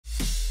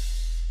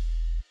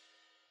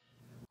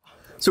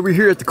So we're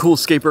here at the cool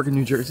skate park in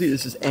New Jersey.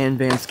 This is Ann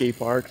Van Skate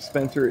Park.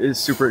 Spencer is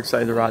super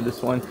excited to ride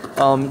this one.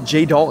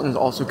 Jay Dalton is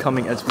also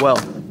coming as well.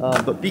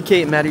 But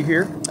BK and Matty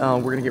here. We're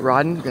gonna get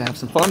riding, we're gonna have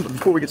some fun. But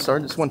before we get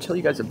started, I just want to tell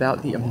you guys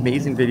about the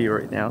amazing video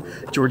right now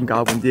Jordan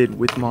Godwin did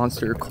with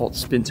Monster called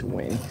Spin to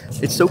Win.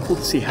 It's so cool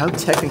to see how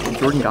technical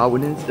Jordan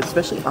Godwin is,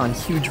 especially on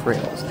huge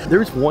rails.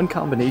 There's one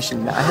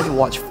combination that I had to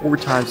watch 4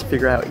 times to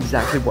figure out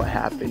exactly what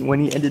happened when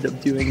he ended up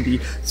doing the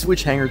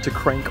switch hanger to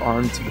crank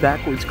arm to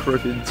backwards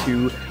crooked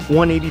to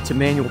 180 to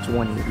manual to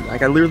 180.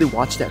 Like I literally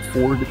watched that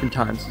 4 different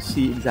times to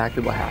see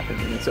exactly what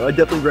happened. And so I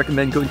definitely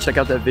recommend going and check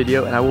out that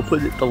video, and I will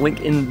put the link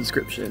in the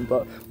description.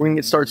 But we're gonna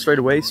get started straight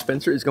away.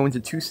 Spencer is going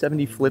to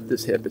 270 flip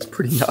this hip. It's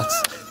pretty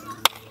nuts.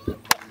 Dude,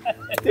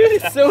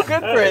 it's so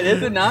good for it,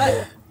 is it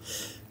not?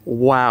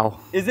 Wow.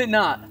 Is it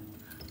not?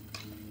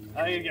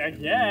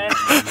 Yeah.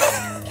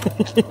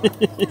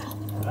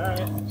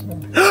 Alright.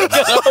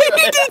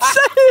 He did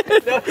say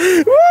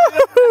it!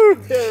 Woo!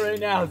 Do it right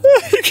now.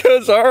 He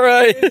goes,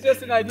 alright. It's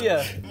just an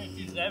idea.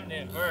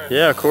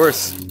 Yeah, of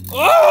course.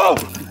 Oh!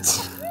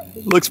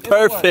 Looks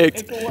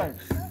perfect. It work.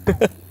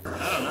 I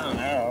don't know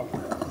now.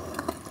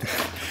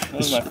 That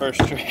was my first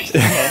trick.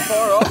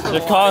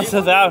 They're calling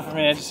stuff out for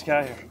me. I just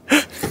got here.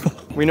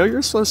 We know you're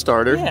a slow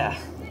starter. Yeah.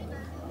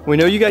 We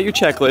know you got your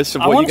checklist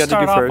of what you got to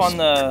do first. I want to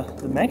start off on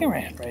the mega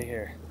ramp right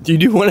here. Do you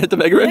do one at the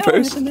mega ramp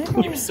first?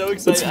 He was so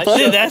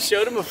excited. I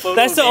showed him a photo.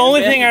 That's of the the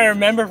only van. thing I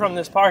remember from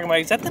this park. I'm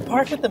like, is that the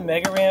park with the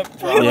mega ramp?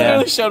 I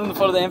literally showed him the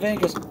photo of the van.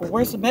 He goes, well,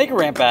 where's the mega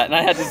ramp at? And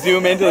I had to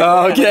zoom into the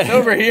Oh, okay. It's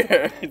over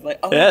here. He's like,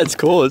 oh. Yeah, it's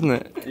cool, isn't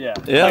it? Yeah.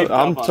 Yeah,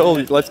 I'm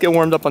totally. Let's get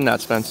warmed up on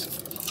that, Spence.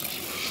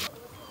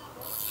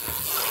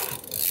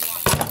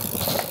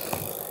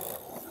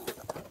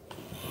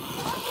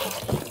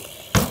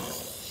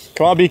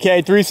 Come on,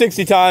 BK,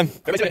 360 time.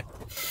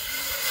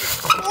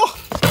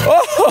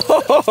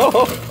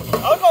 Oh!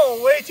 I'm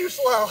going way too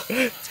slow.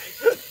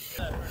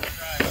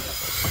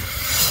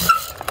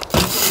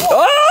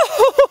 Oh!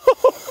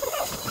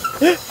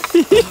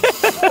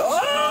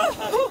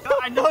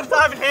 I know the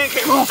diving hand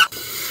came off.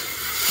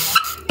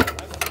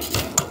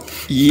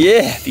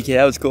 Yeah, BK,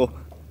 that was cool.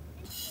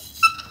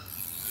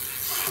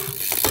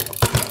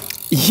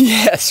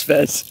 Yes,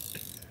 Spence.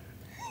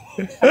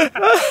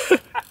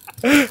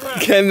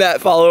 Can Matt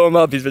follow him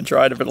up? He's been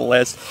trying it for the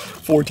last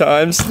 4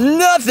 times.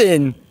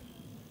 Nothing!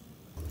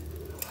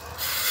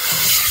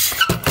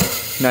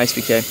 Nice,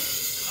 BK.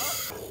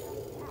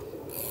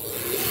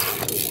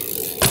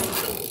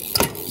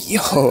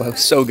 Yo, that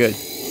was so good.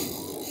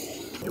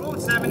 You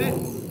won't 7 it?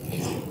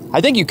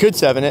 I think you could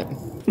 7 it.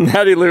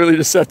 Matty literally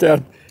just sat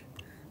down.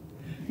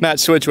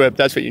 Matt, switch whip,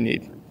 that's what you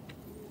need.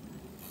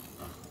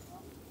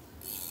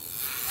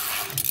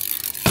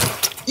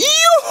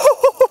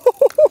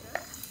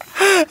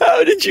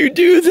 How did you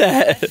do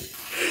that?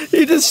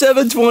 He just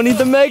 720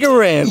 the mega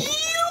ramp.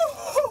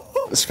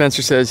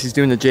 Spencer says he's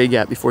doing the J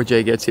gap before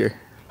Jay gets here.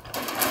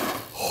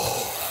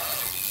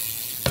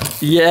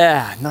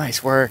 Yeah,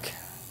 nice work.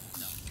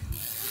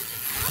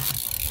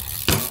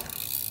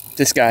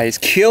 This guy is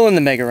killing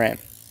the mega ramp.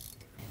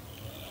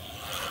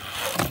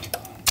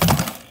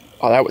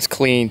 Oh, that was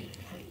clean.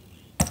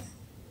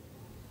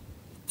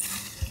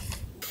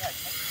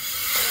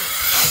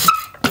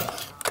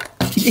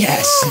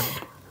 Yes.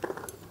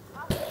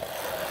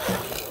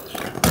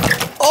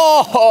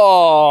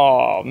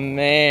 Oh,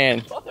 man.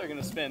 I thought they were going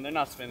to spin. They're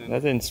not spinning.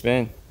 That didn't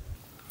spin.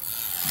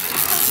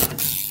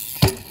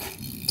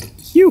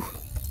 Phew.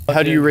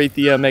 How do you rate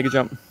the mega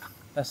jump?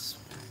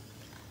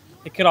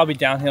 It could all be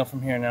downhill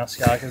from here now,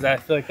 Scott, because I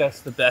feel like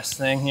that's the best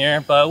thing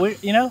here. But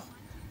we're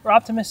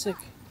optimistic.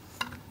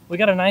 We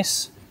got a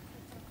nice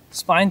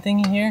spine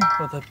thingy here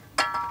with a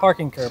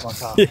parking curb on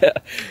top. Yeah.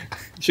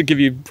 Should give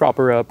you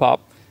proper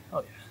pop. Oh,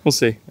 yeah. We'll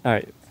see. All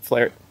right,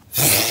 flare it.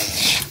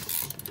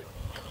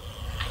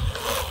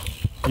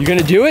 You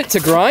gonna do it to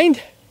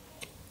grind?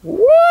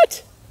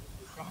 What?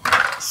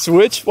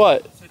 Switch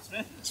what? Switch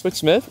Smith. Switch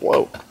Smith?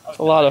 Whoa, that's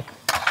a lot of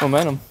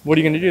momentum. What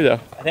are you gonna do though? I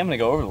think I'm going to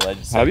go over the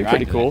ledge. That'd be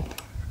pretty cool.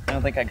 I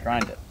don't think I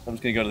grind it. So I'm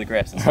just going to go to the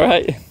grass. All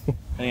right. I think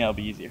that'll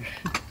be easier.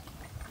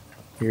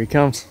 Here he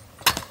comes.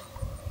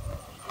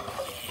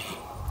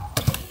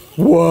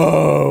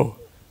 Whoa.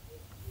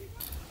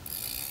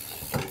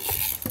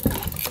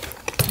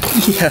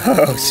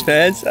 Yo,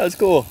 Spence, that was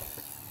cool.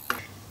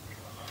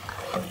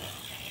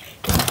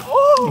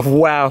 Oh.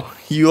 Wow,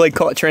 you like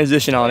caught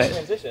transition on it.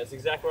 Transition, that's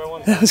exactly where I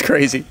wanted. That was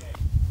crazy.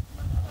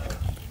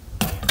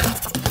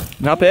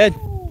 Not bad.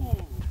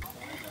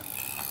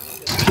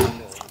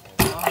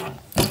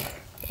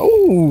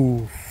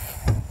 Oh.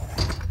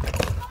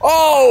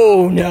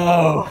 Oh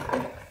no.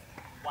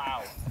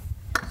 Wow.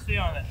 Stay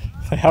on it.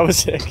 That was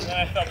sick. And then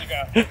I felt the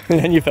ground. And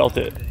then you felt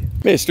it.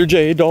 Mr.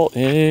 J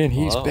Dalton,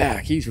 he's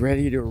back. He's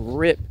ready to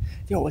rip.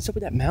 Yo, what's up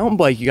with that mountain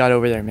bike you got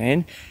over there,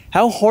 man?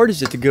 How hard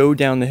is it to go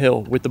down the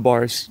hill with the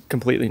bars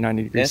completely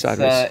 90 degrees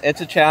sideways?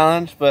 It's a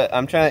challenge, but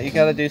I'm trying. You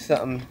got to do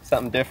something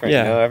different.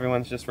 Yeah. You know,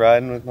 everyone's just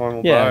riding with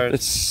normal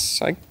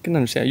bars. I can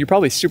understand. You're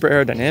probably super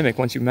aerodynamic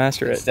once you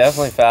master it. It's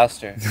definitely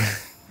faster.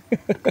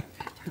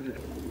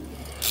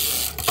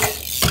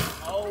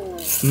 Oh.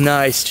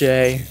 Nice,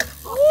 Jay.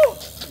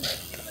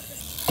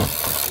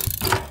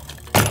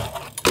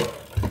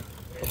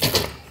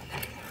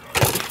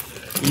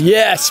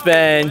 Yes,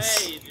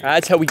 Spence.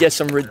 That's how we get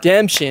some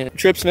redemption.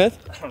 Trip Smith.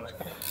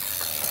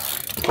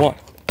 1,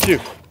 2.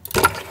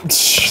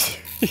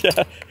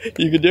 Yeah,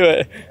 you can do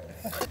it.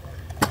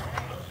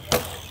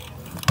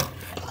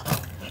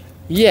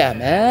 Yeah,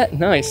 Matt.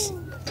 Nice.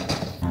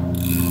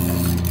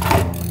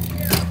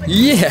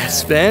 Yeah,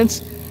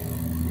 Spence.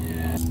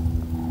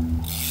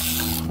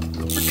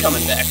 We're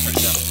coming back for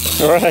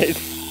some. All right.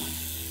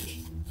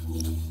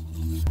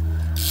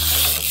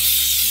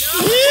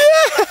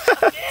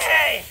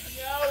 Yay!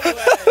 No way.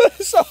 That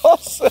was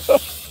awesome.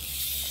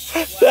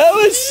 That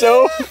was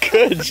so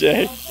good,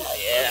 Jay.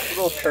 Yeah, a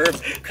little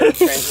curve That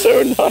was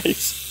so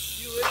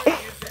nice. You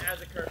literally used it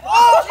as a curve.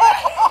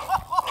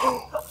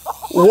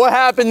 What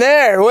happened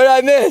there? What did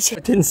I miss? I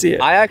didn't see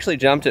it. I actually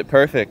jumped it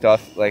perfect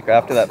off, like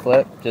after that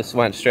flip, just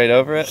went straight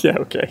over it. Yeah,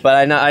 okay.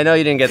 But I know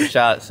you didn't get the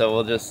shot, so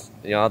we'll just,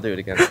 you know, I'll do it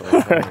again for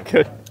you. Alright,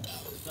 good.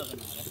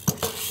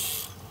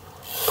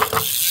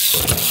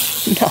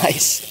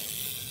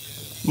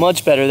 Nice.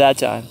 Much better that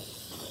time.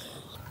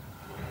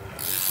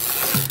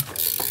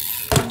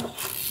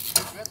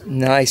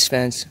 Nice,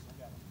 Spence.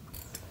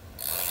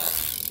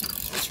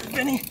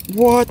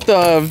 What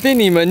the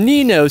Vinny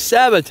Menino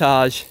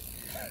sabotage?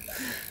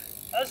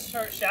 That's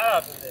a shout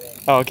out to Vinny.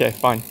 Oh, okay,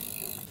 fine.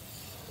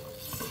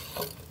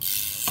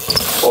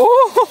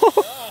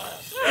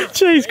 Oh,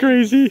 Jay's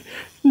crazy.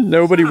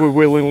 Nobody would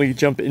willingly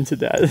jump into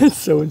that. That's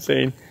so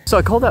insane. So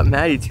I called out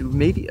Matty to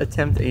maybe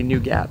attempt a new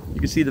gap. You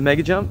can see the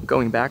mega jump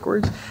going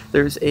backwards.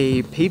 There's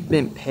a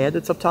pavement pad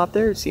that's up top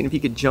there, seeing if he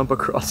could jump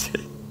across it.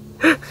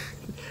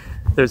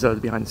 There's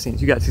behind the scenes.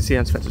 You guys can see it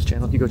on Spencer's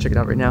channel if you go check it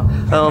out right now.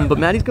 But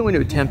Matty's going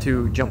to attempt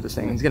to jump this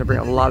thing. He's going to bring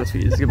out a lot of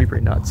speed. It's going to be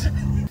pretty nuts.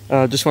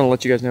 Just want to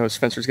let you guys know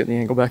Spencer's getting the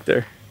angle back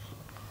there.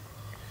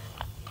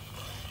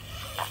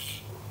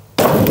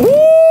 Woo!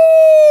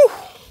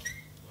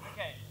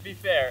 Okay, to be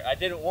fair, I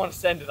didn't want to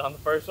send it on the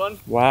first one,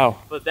 Wow.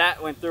 but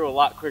that went through a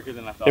lot quicker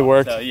than I thought. It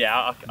worked? So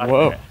yeah, I'll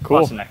Whoa, cool.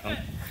 watch the next one.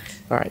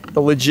 All right,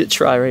 the legit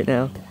try right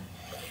now.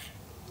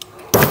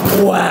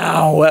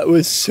 Wow, that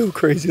was so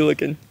crazy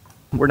looking.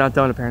 We're not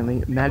done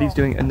apparently. Matty's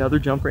doing another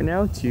jump right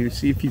now to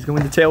see if he's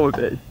going to tail whip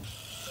it.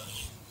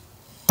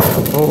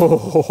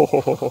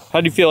 Oh,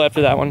 how do you feel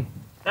after that one?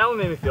 That one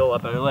made me feel a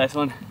lot better. The last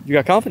one. You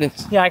got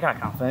confidence. Yeah, I got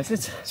confidence.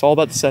 It's all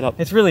about the setup.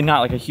 It's really not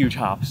like a huge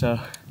hop, so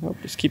Nope,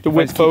 just keep the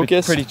whip just keep it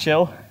focused. pretty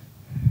chill.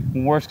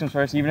 Worst comes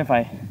first, even if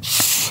I'm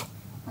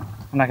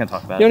not gonna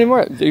talk about You it. don't even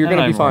worry. You're I'm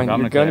gonna not be even fine. worried.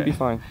 I'm You're gonna gonna be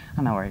clear fine.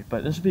 I'm not worried,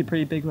 but this would be a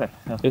pretty big whip.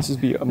 So. This is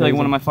be I feel amazing. like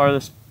one of my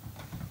farthest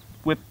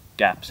whip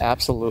gaps.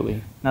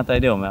 Absolutely. Not that I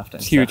do them often.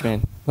 It's huge, so.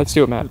 man. Let's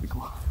do it, Matt. That'd be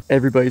cool.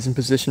 Everybody's in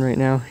position right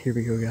now. Here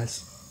we go,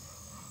 guys.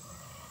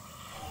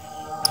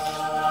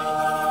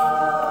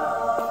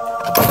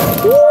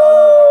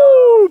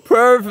 Woo!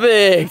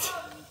 Perfect.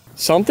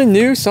 Something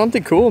new,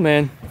 something cool,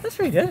 man. That's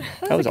pretty good.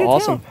 That was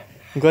awesome.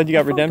 I'm glad you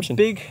got redemption.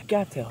 Big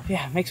gap tail.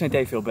 Yeah, makes my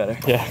day feel better.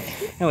 Yeah.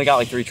 I only got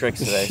like 3 tricks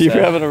today. You were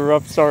so. having a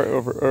rough start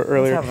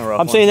earlier. having a rough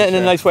I'm one saying for that in a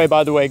sure. nice way,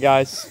 by the way,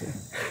 guys.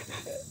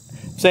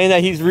 Saying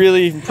that he's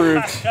really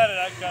improved.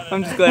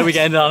 I'm just glad we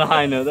can end on a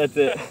high note. That's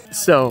it.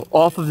 So,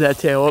 off of that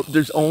tail up,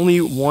 there's only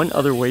one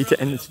other way to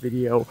end this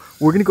video.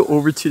 We're gonna go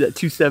over to that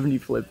 270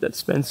 flip that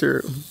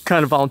Spencer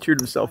kind of volunteered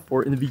himself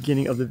for in the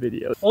beginning of the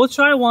video. We'll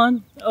try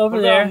one over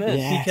What there about this?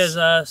 Yes.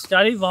 because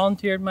Scotty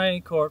volunteered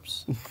my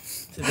corpse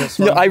to this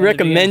one. No, I in the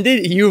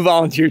recommended, you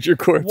volunteered your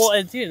corpse. beginning.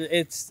 Well, dude,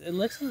 it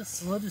looks a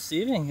little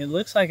deceiving. It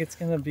looks like it's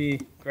gonna be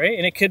great,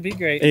 and it could be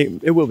great.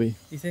 It will be.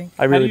 You think?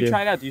 I How really do you do.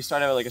 try it out? Do you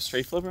start out with like a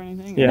straight flip or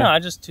anything? Yeah. No, I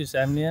just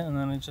 270 it, and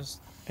then it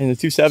just. And the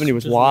 270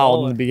 was Just wild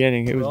roll in it. the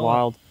beginning. It was Roll it.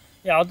 wild.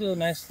 Yeah, I'll do a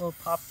nice little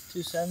pop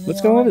 270. Let's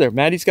on go it. over there.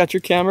 Maddie's got your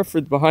camera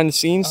for behind the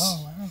scenes.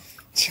 Oh wow!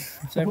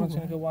 So everyone's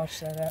gonna go watch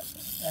that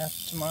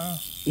after tomorrow.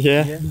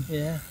 Yeah.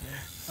 Yeah.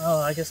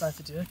 Oh, I guess I have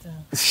to do it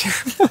then.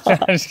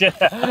 I'm just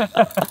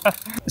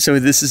kidding. So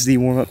this is the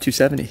warm-up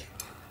 270.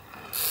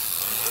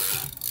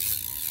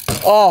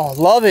 Oh,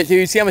 love it,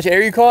 dude. See how much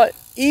air you caught?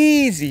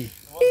 Easy.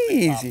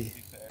 Easy.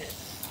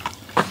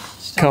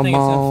 Just don't Come think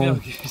it's gonna on.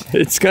 feel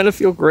good. It's gonna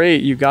feel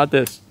great. You got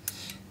this.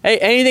 Hey,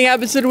 anything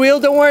happens to the wheel,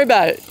 don't worry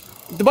about it.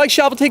 The bike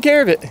shop will take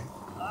care of it.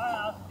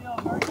 I'll feel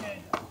a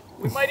hurricane.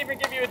 We might even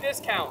give you a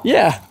discount.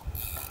 Yeah.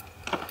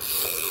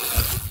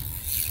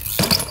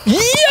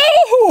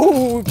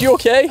 Yo! You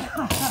okay?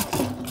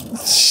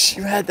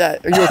 You had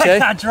that. Are you I okay?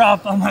 got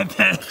dropped on my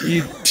bed.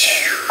 You.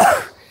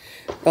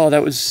 Oh,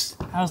 that was.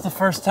 That was the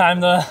first time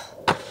the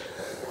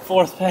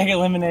 4th peg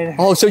eliminated.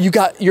 Oh, so you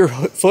got your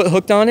foot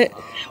hooked on it?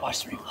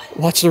 Watch the replay.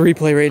 Watch the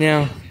replay right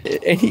now.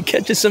 And he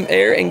catches some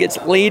air and gets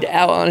laid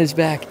out on his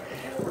back.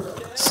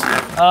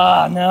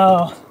 Oh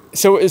no.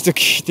 So is the.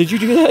 Did you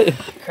do that?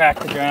 Crack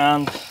the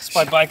ground. That's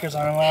why bikers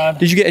aren't allowed.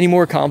 Did you get any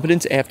more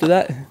confidence after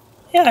that?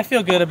 Yeah, I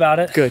feel good about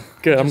it. Good,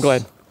 good. I'm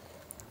glad.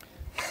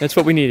 That's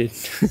what we needed.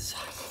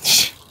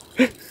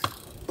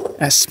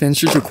 At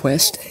Spencer's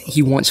request,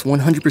 he wants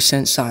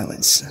 100%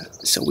 silence,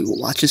 so we will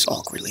watch this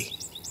awkwardly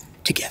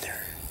together.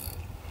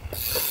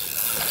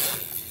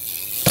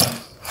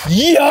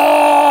 Yo!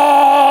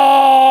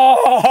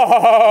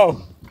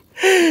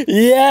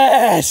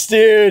 Yes,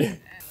 dude.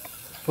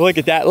 Look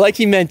at that, like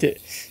he meant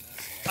it.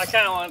 I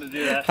kind of wanted to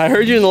do that. I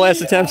heard you in the last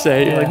attempt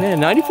say, you're like,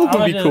 man, 90 flip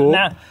would be cool.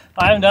 Nah,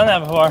 I haven't done that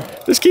before.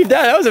 Just keep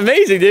that. That was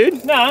amazing,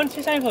 dude. No, I'm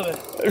just saying flip it.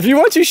 If you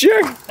want to,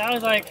 sure. That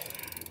was like,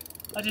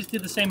 I just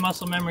did the same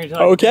muscle memory. To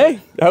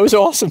Okay, that was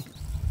awesome.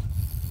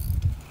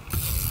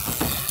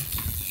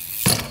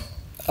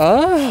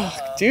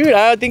 Dude,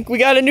 I think we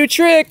got a new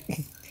trick.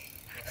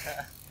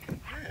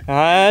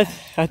 I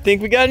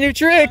think we got a new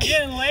trick. I'm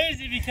getting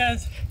lazy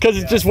because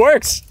it just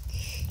works.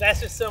 that's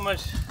just so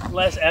much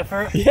less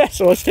effort. Yeah,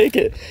 so let's take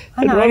it.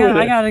 I know,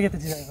 I gotta get the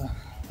two.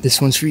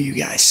 This one's for you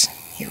guys.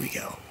 Here we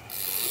go.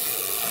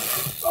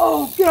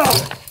 Oh,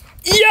 God.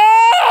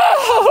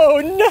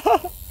 Yo!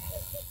 No!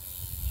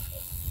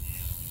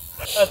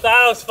 I thought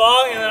I was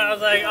falling, and then I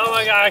was like, oh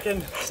my God, I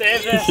can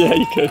save this. Yeah,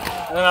 you could.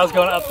 And then I was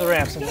going up the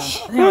ramp sometimes.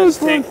 I think I'll just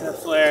take the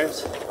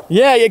flares.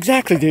 Yeah,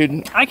 exactly,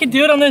 dude. I could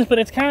do it on this, but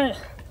it's kind of...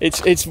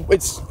 Listen,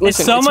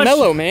 it's so much,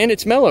 mellow, man.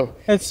 It's mellow.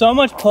 It's so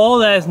much pull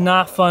that is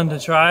not fun to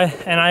try,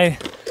 and I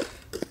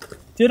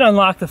did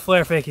unlock the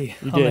flare fakie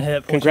on the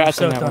hip.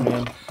 Congrats on that one,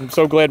 man. I'm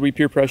so glad we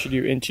peer pressured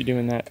you into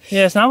doing that.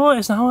 Yeah, it's not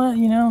what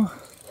you know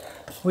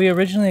we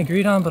originally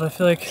agreed on, but I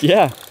feel like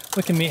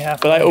we can meet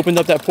halfway. But I opened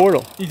up that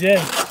portal. You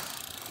did.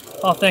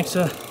 All thanks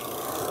to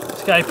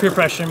Scotty peer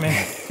pressuring me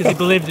because he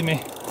believed in me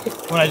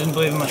when I didn't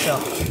believe in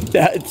myself.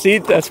 See,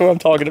 that's what I'm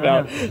talking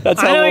about.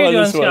 That's how I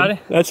know this one. Scotty.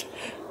 That's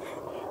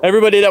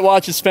everybody that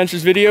watches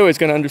Spencer's video is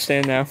going to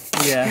understand now.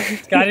 Yeah,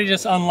 Scotty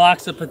just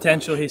unlocks the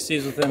potential he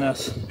sees within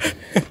us.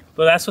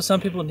 But that's what some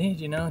people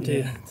need, you know,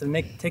 to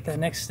take that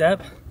next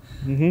step.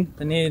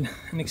 They need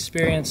an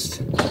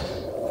experienced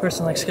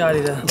person like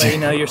Scotty to let you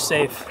know you're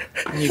safe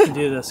and you can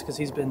do this because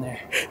he's been there.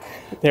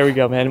 There we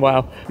go, man.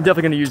 Wow. I'm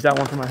definitely going to use that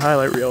one for my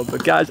highlight reel.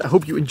 But guys, I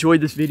hope you enjoyed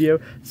this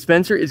video.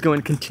 Spencer is going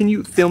to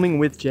continue filming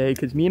with Jay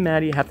because me and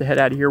Maddie have to head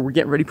out of here. We're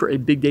getting ready for a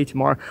big day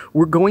tomorrow.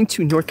 We're going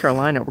to North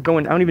Carolina. We're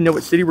going, I don't even know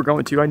what city we're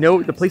going to. I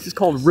know the place is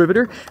called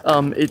Riveter.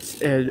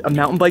 It's a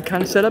mountain bike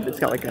kind of setup. It's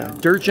got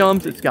like dirt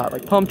jumps. It's got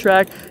like pump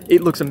track.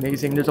 It looks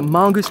amazing. There's a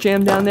mongoose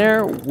jam down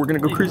there. We're going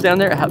to go cruise down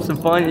there, have some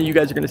fun, and you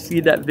guys are going to see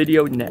that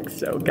video next.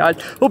 So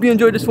guys, hope you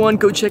enjoyed this one.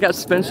 Go check out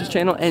Spencer's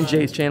channel and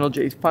Jay's channel.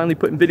 Jay's finally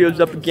putting videos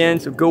up again,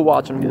 so go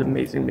watch him. He's an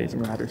amazing,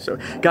 amazing rider. So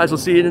guys, we'll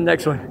see you in the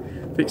next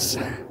one. Peace.